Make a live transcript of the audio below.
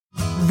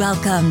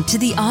Welcome to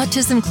the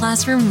Autism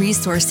Classroom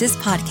Resources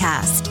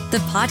Podcast, the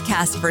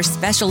podcast for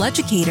special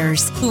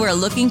educators who are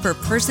looking for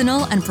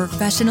personal and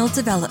professional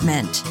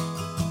development.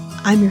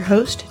 I'm your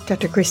host,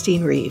 Dr.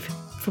 Christine Reeve.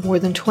 For more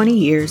than 20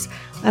 years,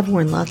 I've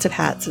worn lots of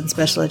hats in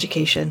special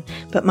education,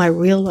 but my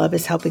real love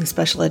is helping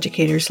special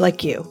educators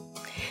like you.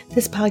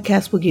 This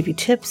podcast will give you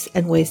tips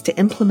and ways to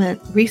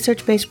implement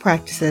research-based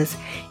practices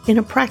in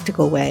a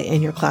practical way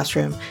in your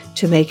classroom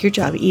to make your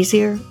job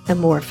easier and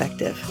more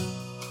effective.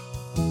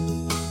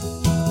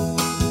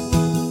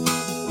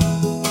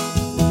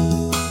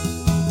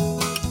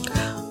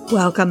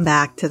 Welcome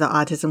back to the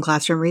Autism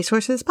Classroom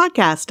Resources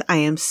Podcast. I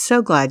am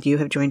so glad you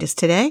have joined us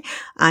today.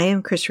 I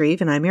am Chris Reeve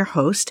and I'm your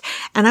host,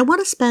 and I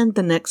want to spend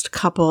the next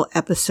couple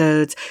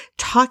episodes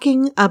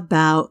talking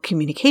about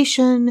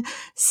communication,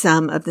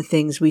 some of the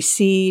things we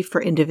see for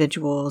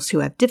individuals who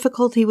have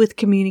difficulty with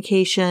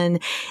communication,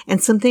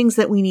 and some things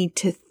that we need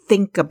to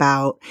think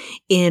about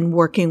in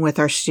working with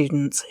our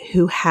students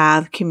who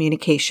have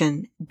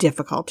communication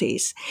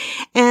difficulties.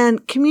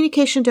 And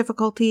communication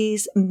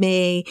difficulties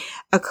may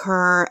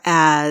occur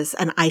as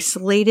an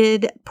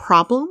isolated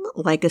problem,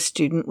 like a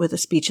student with a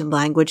speech and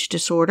language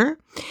disorder.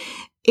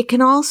 It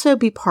can also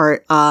be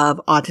part of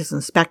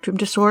autism spectrum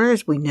disorder.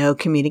 As we know,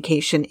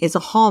 communication is a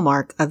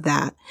hallmark of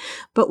that.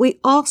 But we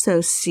also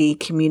see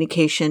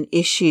communication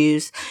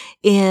issues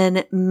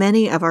in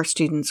many of our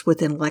students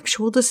with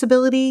intellectual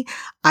disability.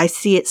 I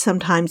see it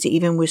sometimes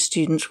even with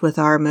students with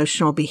our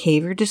emotional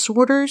behavior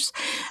disorders,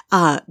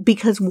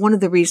 because one of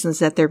the reasons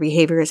that their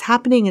behavior is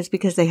happening is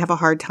because they have a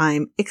hard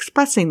time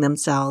expressing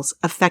themselves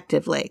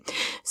effectively.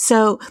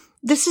 So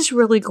this is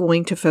really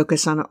going to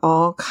focus on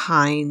all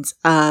kinds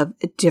of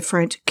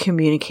different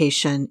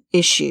communication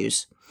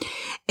issues.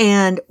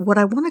 And what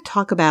I want to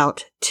talk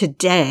about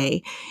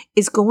today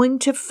is going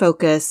to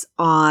focus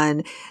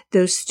on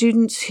those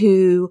students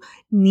who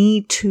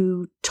need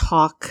to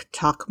talk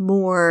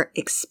more,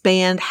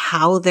 expand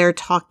how they're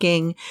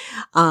talking,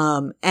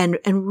 and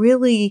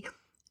really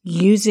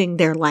using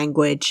their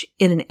language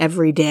in an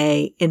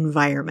everyday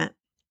environment.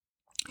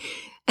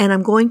 And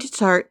I'm going to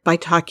start by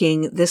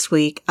talking this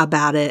week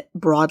about it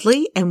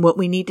broadly and what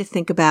we need to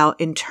think about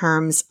in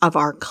terms of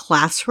our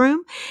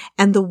classroom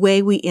and the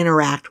way we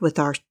interact with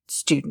our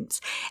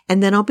students.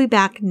 And then I'll be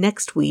back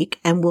next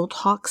week and we'll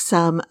talk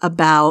some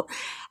about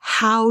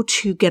how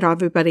to get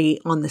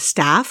everybody on the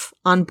staff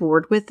on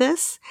board with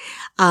this.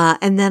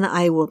 And then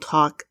I will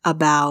talk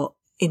about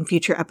in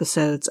future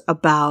episodes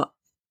about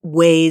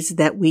ways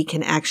that we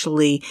can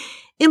actually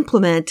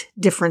implement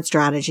different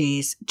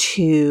strategies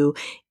to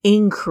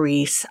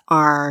increase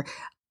our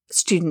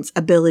students'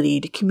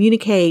 ability to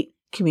communicate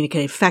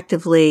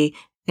effectively,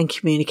 and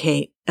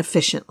communicate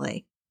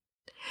efficiently.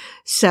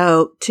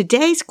 So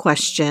today's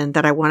question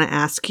that I want to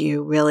ask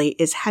you really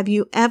is, have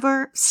you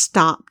ever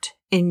stopped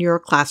in your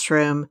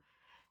classroom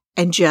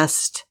and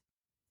just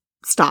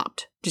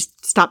stopped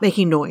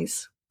making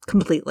noise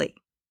completely?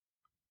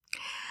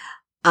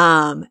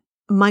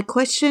 My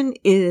question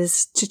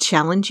is to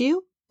challenge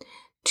you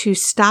to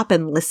stop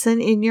and listen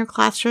in your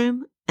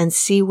classroom and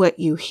see what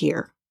you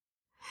hear.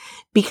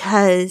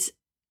 Because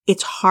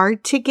it's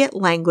hard to get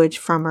language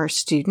from our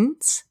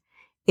students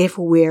if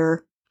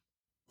we're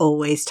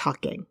always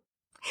talking.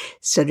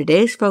 So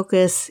today's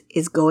focus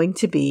is going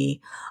to be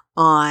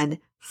on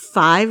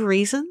 5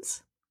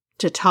 reasons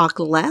to talk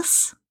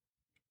less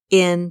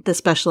in the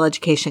special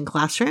education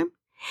classroom.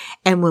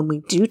 And when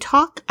we do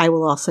talk, I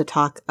will also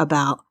talk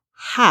about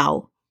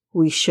how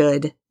we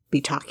should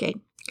be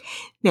talking.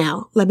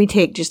 Now, let me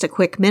take just a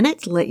quick minute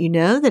to let you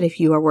know that if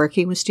you are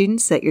working with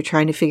students that you're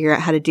trying to figure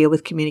out how to deal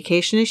with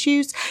communication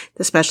issues,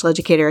 the Special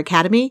Educator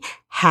Academy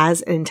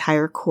has an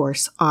entire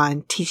course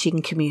on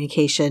teaching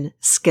communication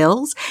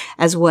skills,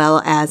 as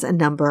well as a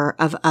number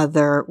of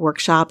other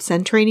workshops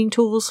and training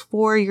tools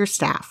for your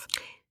staff.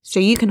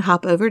 So you can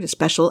hop over to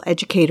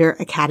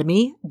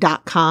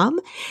specialeducatoracademy.com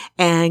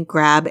and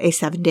grab a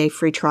 7-day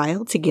free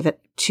trial to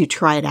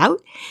try it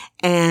out.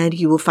 And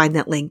you will find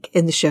that link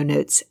in the show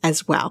notes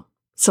as well.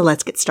 So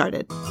let's get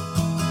started.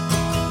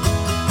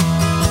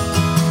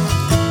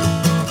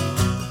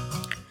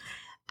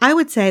 I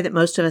would say that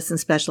most of us in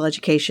special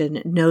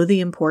education know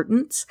the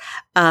importance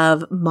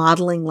of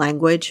modeling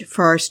language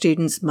for our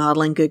students,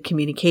 modeling good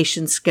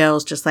communication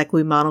skills, just like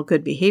we model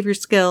good behavior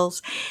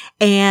skills,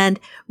 and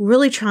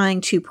really trying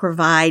to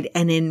provide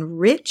an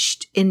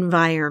enriched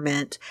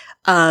environment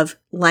of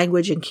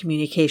language and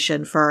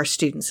communication for our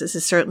students. This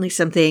is certainly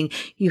something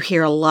you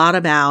hear a lot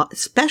about,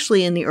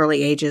 especially in the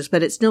early ages,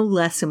 but it's no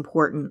less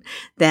important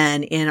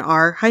than in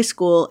our high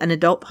school and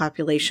adult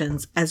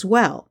populations as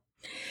well.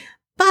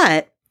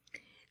 But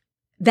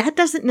that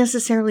doesn't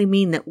necessarily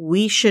mean that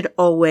we should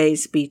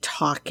always be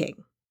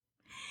talking.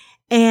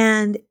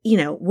 And,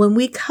 when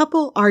we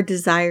couple our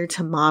desire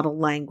to model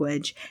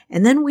language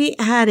and then we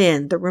add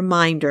in the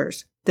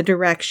reminders, the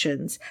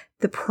directions,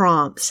 the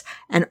prompts,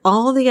 and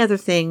all the other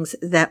things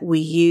that we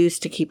use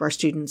to keep our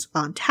students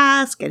on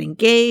task and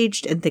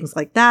engaged and things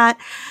like that,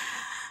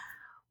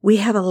 we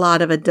have a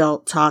lot of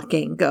adult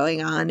talking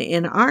going on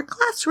in our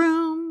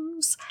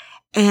classrooms.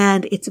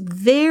 And it's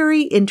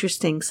very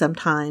interesting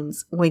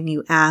sometimes when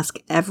you ask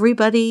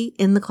everybody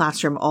in the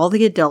classroom, all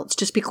the adults,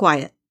 just be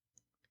quiet,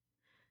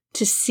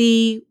 to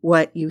see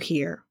what you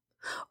hear.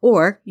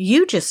 Or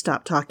you just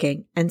stop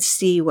talking and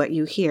see what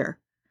you hear.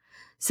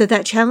 So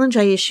that challenge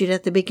I issued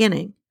at the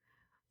beginning,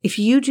 if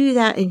you do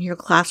that in your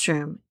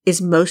classroom, is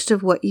most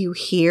of what you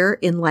hear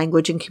in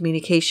language and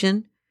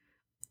communication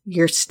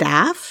your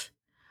staff,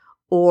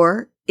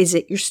 or is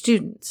it your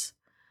students?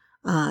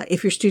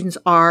 If your students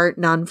are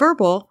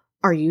nonverbal,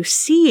 are you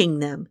seeing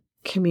them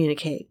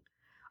communicate?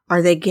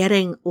 Are they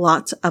getting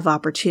lots of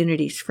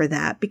opportunities for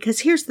that?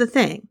 Because here's the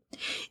thing.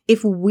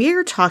 If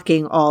we're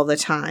talking all the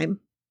time,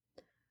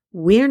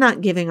 we're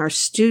not giving our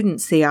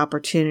students the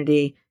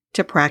opportunity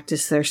to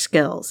practice their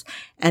skills.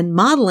 And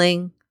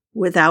modeling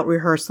without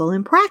rehearsal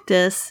and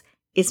practice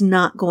is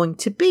not going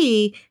to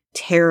be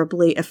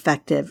terribly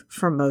effective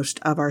for most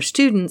of our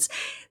students.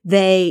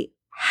 They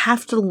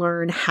have to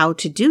learn how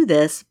to do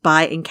this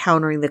by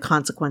encountering the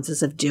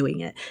consequences of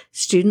doing it.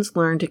 Students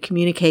learn to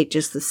communicate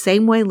just the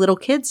same way little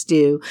kids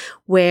do,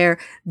 where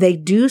they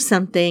do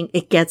something,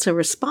 it gets a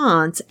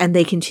response, and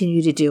they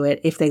continue to do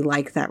it if they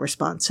like that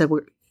response.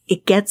 So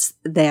it gets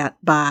that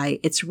by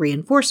its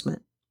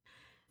reinforcement.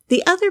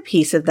 The other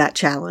piece of that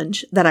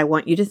challenge that I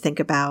want you to think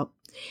about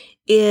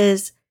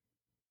is,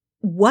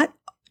 what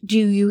do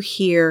you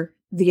hear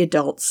the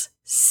adults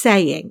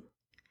saying?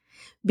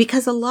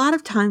 Because a lot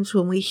of times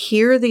when we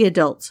hear the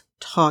adults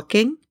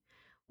talking,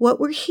 what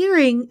we're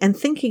hearing and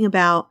thinking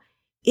about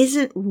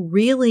isn't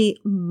really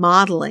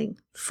modeling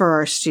for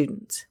our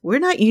students. We're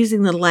not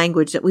using the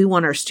language that we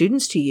want our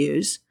students to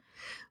use.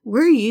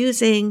 We're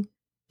using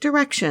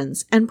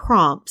directions and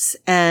prompts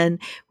and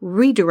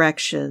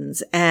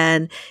redirections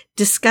and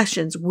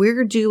discussions.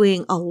 We're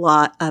doing a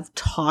lot of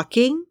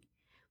talking,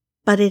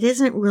 but it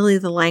isn't really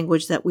the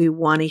language that we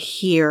want to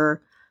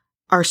hear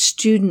our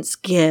students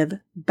give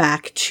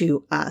back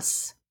to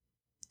us.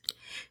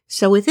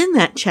 So within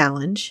that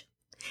challenge,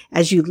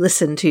 as you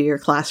listen to your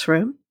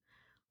classroom,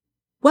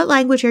 what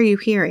language are you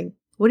hearing?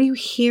 What are you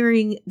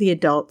hearing the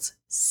adults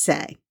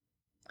say?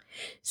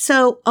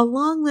 So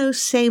along those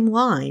same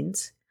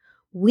lines,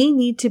 we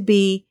need to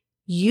be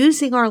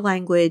using our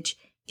language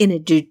in a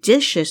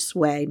judicious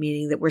way,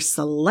 meaning that we're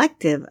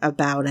selective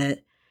about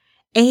it,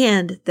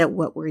 and that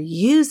what we're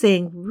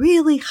using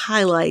really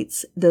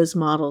highlights those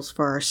models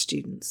for our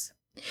students.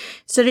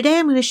 So today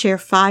I'm going to share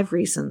 5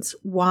 reasons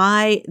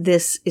why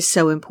this is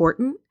so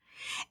important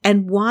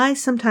and why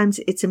sometimes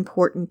it's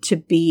important to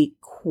be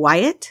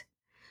quiet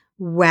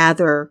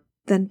rather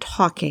than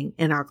talking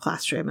in our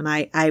classroom. And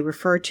I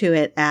refer to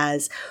it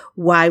as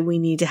why we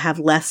need to have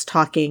less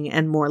talking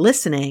and more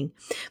listening.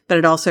 But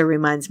it also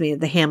reminds me of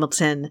the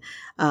Hamilton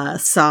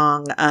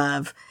song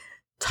of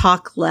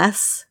talk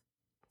less,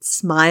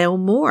 smile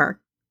more.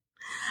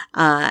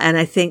 And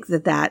I think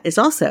that is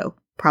also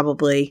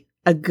probably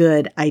a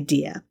good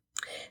idea.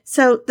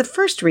 So the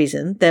first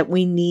reason that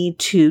we need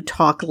to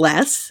talk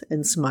less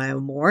and smile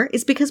more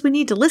is because we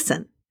need to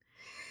listen.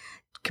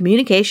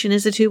 Communication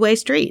is a two-way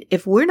street.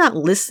 If we're not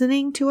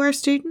listening to our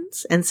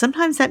students, and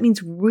sometimes that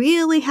means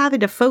really having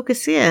to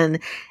focus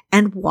in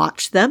and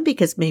watch them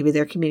because maybe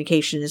their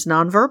communication is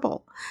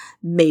nonverbal.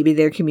 Maybe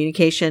their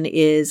communication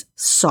is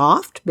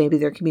soft. Maybe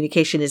their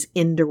communication is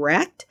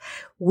indirect.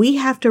 We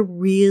have to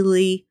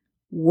really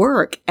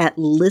work at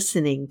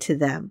listening to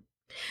them.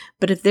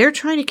 But if they're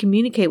trying to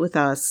communicate with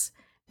us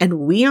and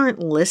we aren't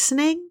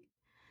listening,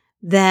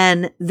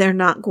 then they're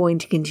not going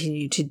to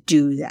continue to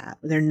do that.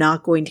 They're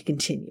not going to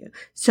continue.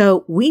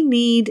 So we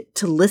need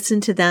to listen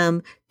to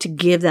them to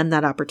give them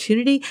that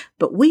opportunity,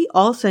 but we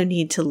also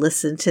need to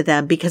listen to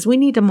them because we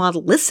need to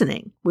model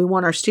listening. We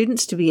want our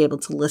students to be able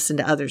to listen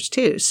to others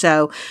too.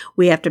 So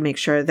we have to make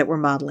sure that we're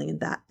modeling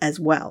that as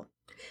well.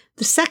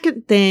 The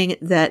second thing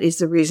that is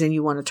the reason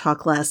you want to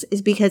talk less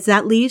is because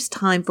that leaves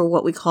time for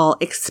what we call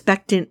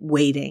expectant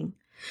waiting.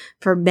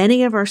 For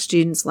many of our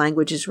students,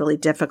 language is really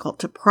difficult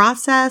to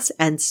process,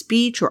 and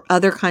speech or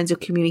other kinds of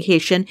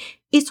communication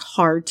is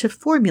hard to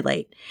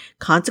formulate.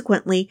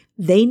 Consequently,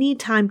 they need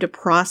time to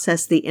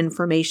process the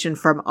information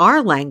from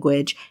our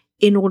language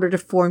in order to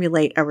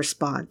formulate a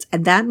response.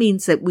 And that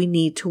means that we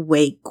need to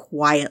wait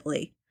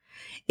quietly.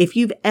 If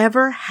you've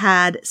ever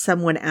had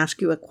someone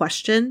ask you a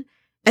question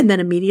and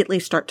then immediately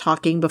start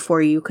talking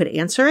before you could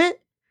answer it,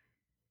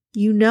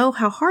 you know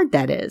how hard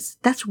that is.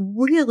 That's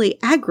really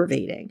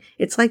aggravating.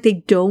 It's like they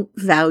don't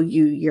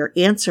value your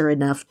answer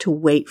enough to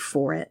wait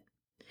for it.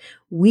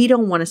 We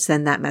don't want to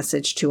send that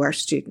message to our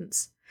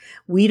students.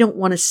 We don't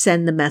want to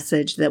send the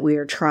message that we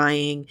are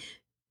trying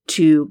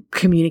to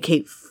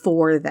communicate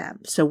for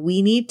them. So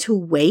we need to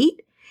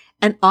wait.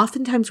 And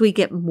oftentimes we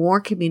get more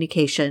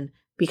communication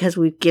because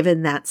we've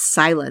given that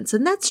silence.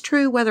 And that's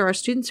true whether our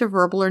students are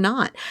verbal or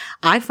not.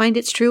 I find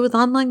it's true with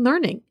online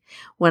learning.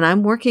 When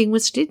I'm working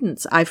with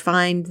students, I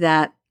find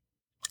that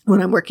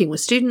when I'm working with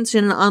students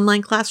in an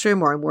online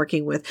classroom or I'm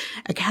working with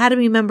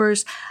academy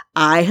members,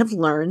 I have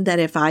learned that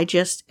if I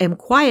just am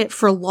quiet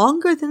for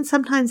longer than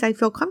sometimes I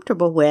feel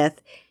comfortable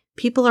with,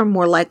 people are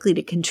more likely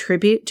to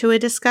contribute to a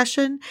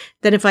discussion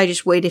than if I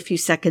just wait a few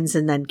seconds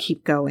and then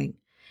keep going.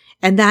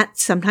 And that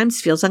sometimes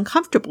feels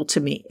uncomfortable to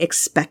me.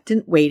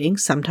 Expectant waiting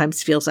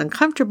sometimes feels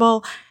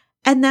uncomfortable,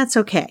 and that's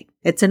okay.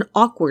 It's an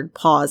awkward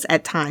pause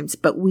at times,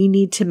 but we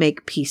need to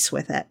make peace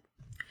with it.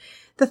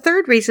 The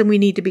third reason we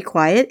need to be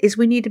quiet is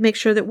we need to make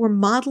sure that we're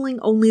modeling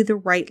only the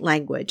right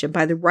language. And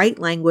by the right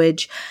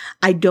language,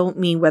 I don't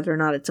mean whether or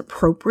not it's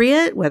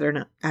appropriate, whether or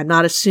not I'm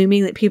not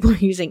assuming that people are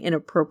using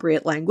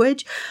inappropriate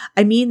language.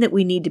 I mean that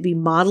we need to be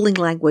modeling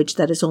language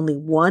that is only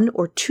 1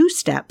 or 2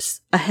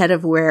 steps ahead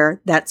of where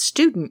that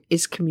student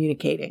is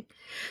communicating.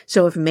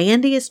 So if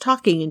Mandy is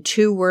talking in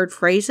 2-word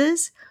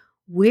phrases,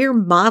 we're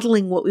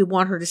modeling what we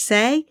want her to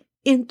say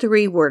in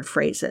 3-word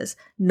phrases,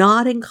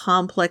 not in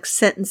complex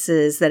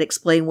sentences that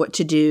explain what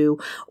to do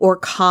or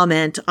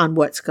comment on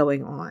what's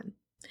going on.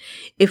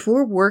 If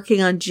we're working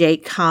on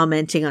Jake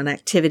commenting on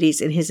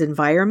activities in his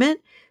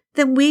environment,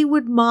 then we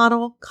would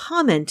model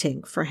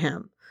commenting for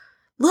him.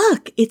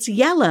 Look, it's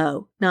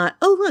yellow. Not,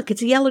 oh, look,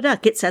 it's a yellow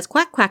duck. It says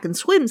quack, quack, and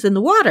swims in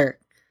the water.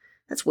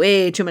 That's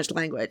way too much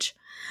language.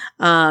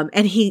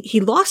 And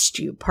he lost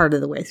you part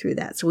of the way through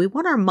that. So we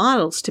want our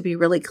models to be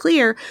really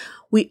clear.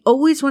 We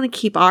always want to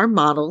keep our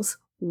models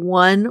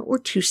 1 or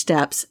 2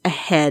 steps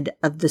ahead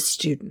of the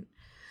student.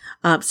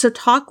 So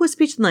talk with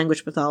speech and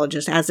language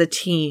pathologists as a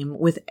team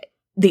with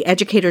the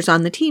educators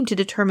on the team to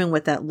determine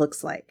what that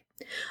looks like.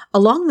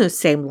 Along those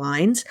same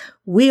lines,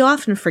 we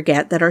often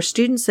forget that our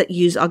students that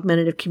use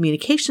augmentative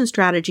communication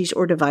strategies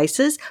or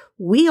devices,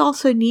 we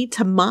also need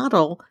to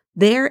model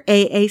their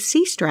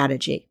AAC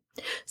strategy.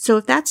 So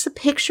if that's the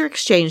picture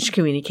exchange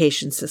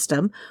communication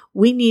system,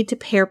 we need to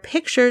pair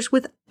pictures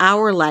with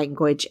our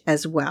language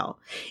as well.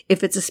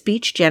 If it's a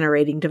speech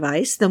generating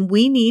device, then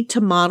we need to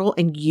model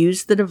and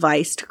use the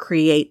device to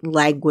create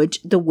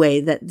language the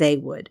way that they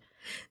would.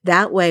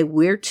 That way,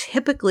 we're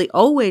typically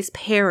always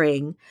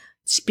pairing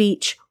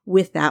speech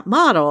with that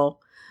model,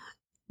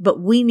 but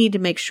we need to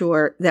make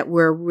sure that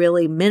we're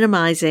really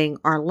minimizing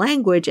our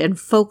language and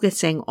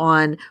focusing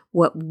on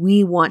what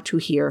we want to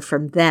hear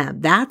from them.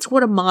 That's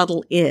what a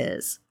model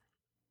is.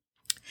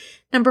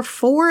 Number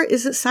 4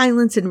 is that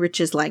silence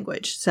enriches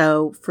language.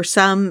 So for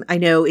some, I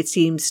know it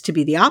seems to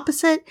be the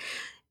opposite.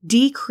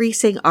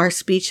 Decreasing our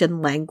speech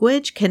and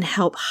language can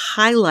help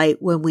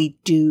highlight when we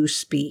do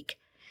speak.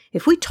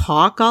 If we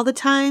talk all the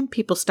time,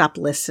 people stop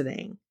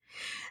listening.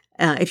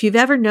 If you've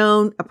ever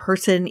known a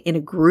person in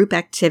a group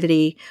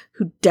activity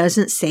who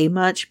doesn't say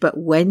much, but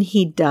when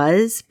he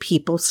does,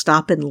 people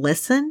stop and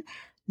listen,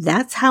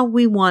 that's how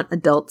we want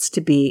adults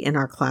to be in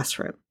our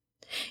classroom.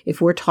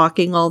 If we're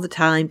talking all the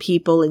time,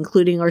 people,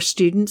 including our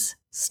students,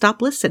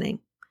 stop listening.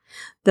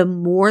 The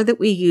more that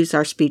we use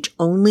our speech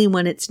only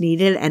when it's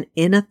needed and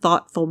in a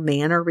thoughtful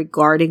manner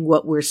regarding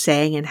what we're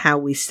saying and how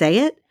we say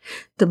it,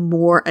 the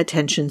more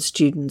attention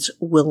students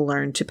will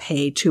learn to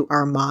pay to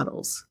our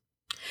models.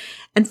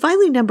 And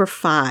finally, number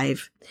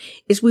 5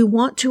 is we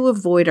want to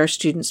avoid our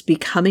students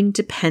becoming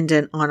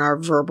dependent on our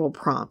verbal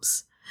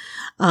prompts.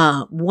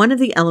 One of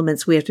the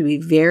elements we have to be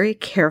very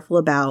careful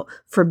about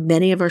for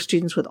many of our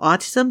students with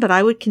autism, but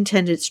I would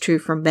contend it's true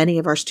for many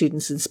of our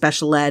students in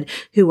special ed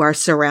who are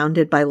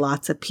surrounded by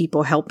lots of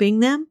people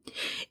helping them,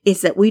 is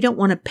that we don't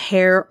want to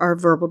pair our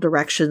verbal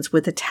directions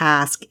with a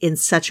task in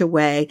such a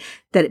way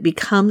that it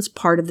becomes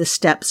part of the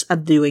steps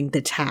of doing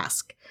the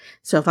task.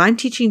 So if I'm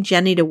teaching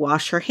Jenny to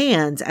wash her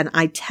hands and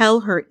I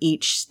tell her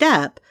each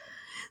step,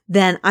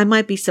 then I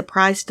might be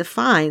surprised to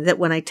find that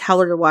when I tell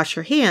her to wash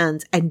her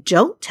hands and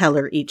don't tell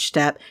her each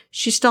step,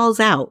 she stalls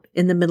out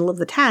in the middle of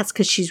the task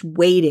because she's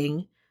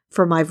waiting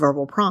for my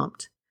verbal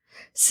prompt.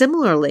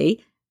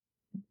 Similarly,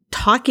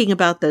 talking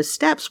about those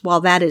steps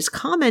while that is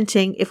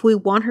commenting, if we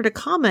want her to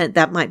comment,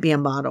 that might be a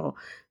model.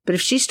 But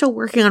if she's still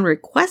working on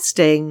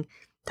requesting,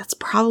 that's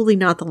probably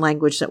not the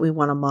language that we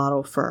want to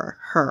model for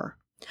her.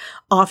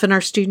 Often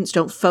our students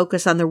don't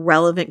focus on the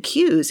relevant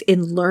cues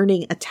in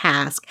learning a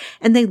task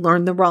and they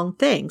learn the wrong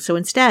thing. So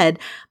instead,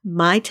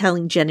 my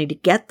telling Jenny to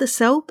get the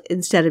soap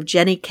instead of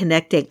Jenny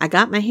connecting, I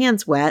got my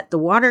hands wet, the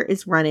water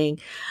is running,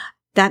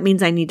 that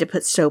means I need to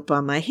put soap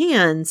on my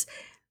hands.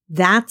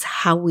 That's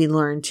how we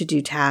learn to do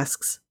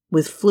tasks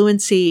with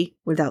fluency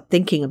without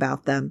thinking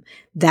about them.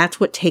 That's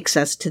what takes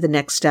us to the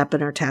next step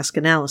in our task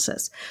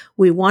analysis.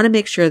 We want to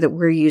make sure that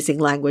we're using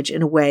language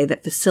in a way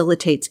that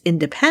facilitates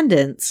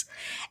independence.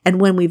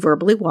 And when we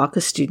verbally walk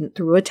a student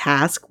through a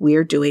task,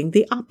 we're doing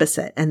the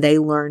opposite and they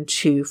learn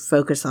to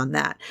focus on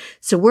that.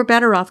 So we're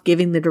better off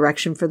giving the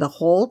direction for the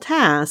whole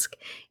task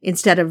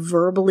instead of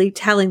verbally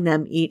telling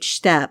them each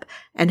step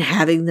and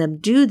having them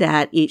do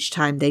that each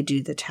time they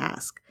do the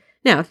task.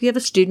 Now, if you have a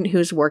student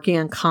who's working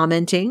on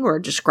commenting or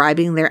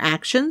describing their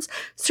actions,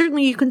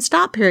 certainly you can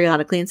stop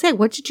periodically and say,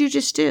 what did you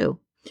just do?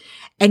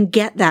 And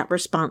get that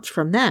response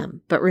from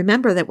them. But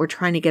remember that we're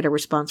trying to get a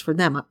response from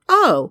them.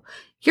 Oh,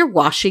 you're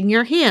washing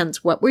your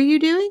hands. What were you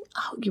doing?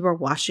 Oh, you were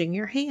washing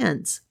your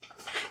hands.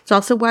 It's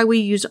also why we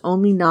use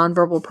only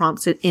nonverbal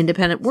prompts in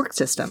independent work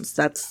systems.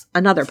 That's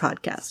another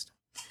podcast.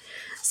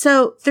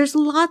 So there's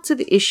lots of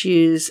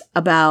issues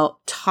about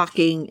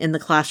talking in the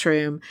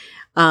classroom.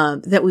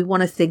 that we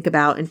want to think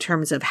about in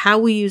terms of how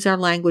we use our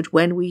language,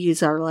 when we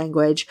use our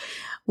language.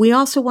 We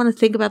also want to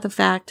think about the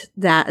fact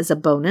that, as a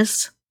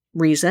bonus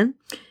reason,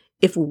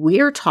 if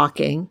we're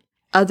talking,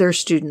 other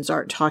students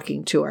aren't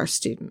talking to our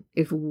student.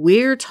 If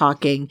we're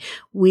talking,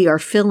 we are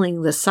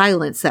filling the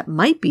silence that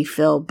might be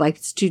filled by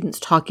students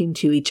talking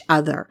to each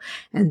other.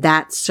 And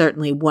that's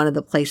certainly one of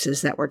the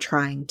places that we're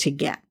trying to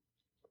get.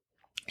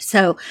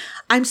 So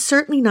I'm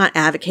certainly not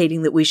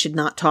advocating that we should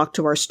not talk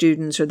to our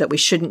students or that we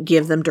shouldn't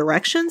give them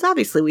directions.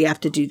 Obviously, we have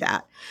to do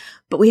that.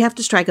 But we have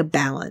to strike a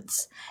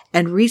balance.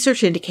 And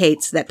research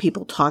indicates that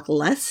people talk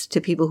less to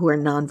people who are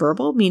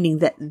nonverbal, meaning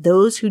that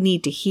those who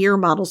need to hear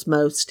models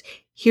most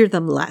hear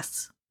them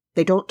less.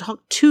 They don't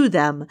talk to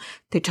them,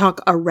 they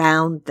talk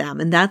around them.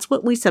 And that's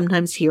what we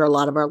sometimes hear a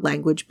lot of our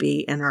language be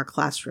in our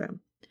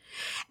classroom.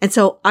 And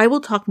so I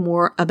will talk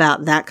more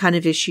about that kind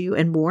of issue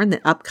and more in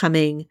the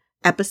upcoming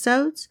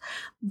episodes.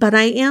 But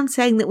I am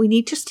saying that we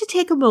need just to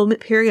take a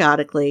moment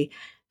periodically,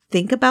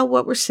 think about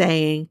what we're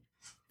saying,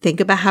 think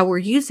about how we're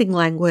using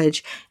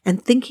language,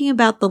 and thinking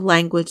about the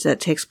language that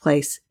takes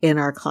place in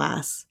our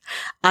class.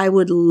 I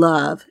would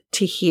love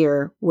to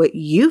hear what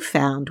you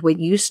found when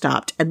you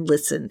stopped and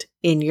listened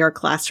in your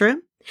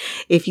classroom.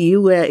 If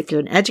you're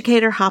an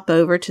educator, hop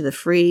over to the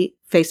free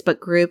Facebook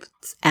group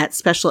at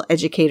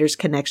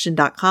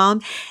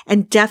specialeducatorsconnection.com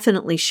and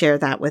definitely share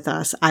that with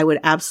us. I would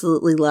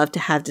absolutely love to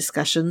have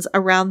discussions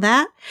around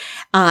that.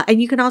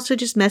 And you can also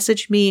just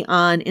message me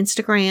on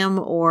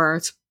Instagram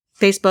or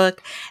Facebook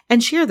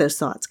and share those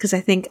thoughts, because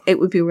I think it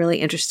would be really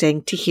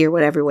interesting to hear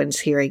what everyone's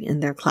hearing in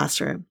their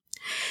classroom.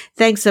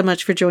 Thanks so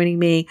much for joining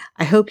me.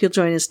 I hope you'll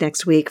join us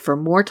next week for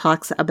more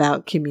talks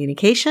about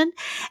communication,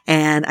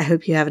 and I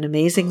hope you have an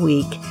amazing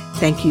week.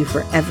 Thank you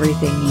for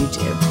everything you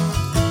do.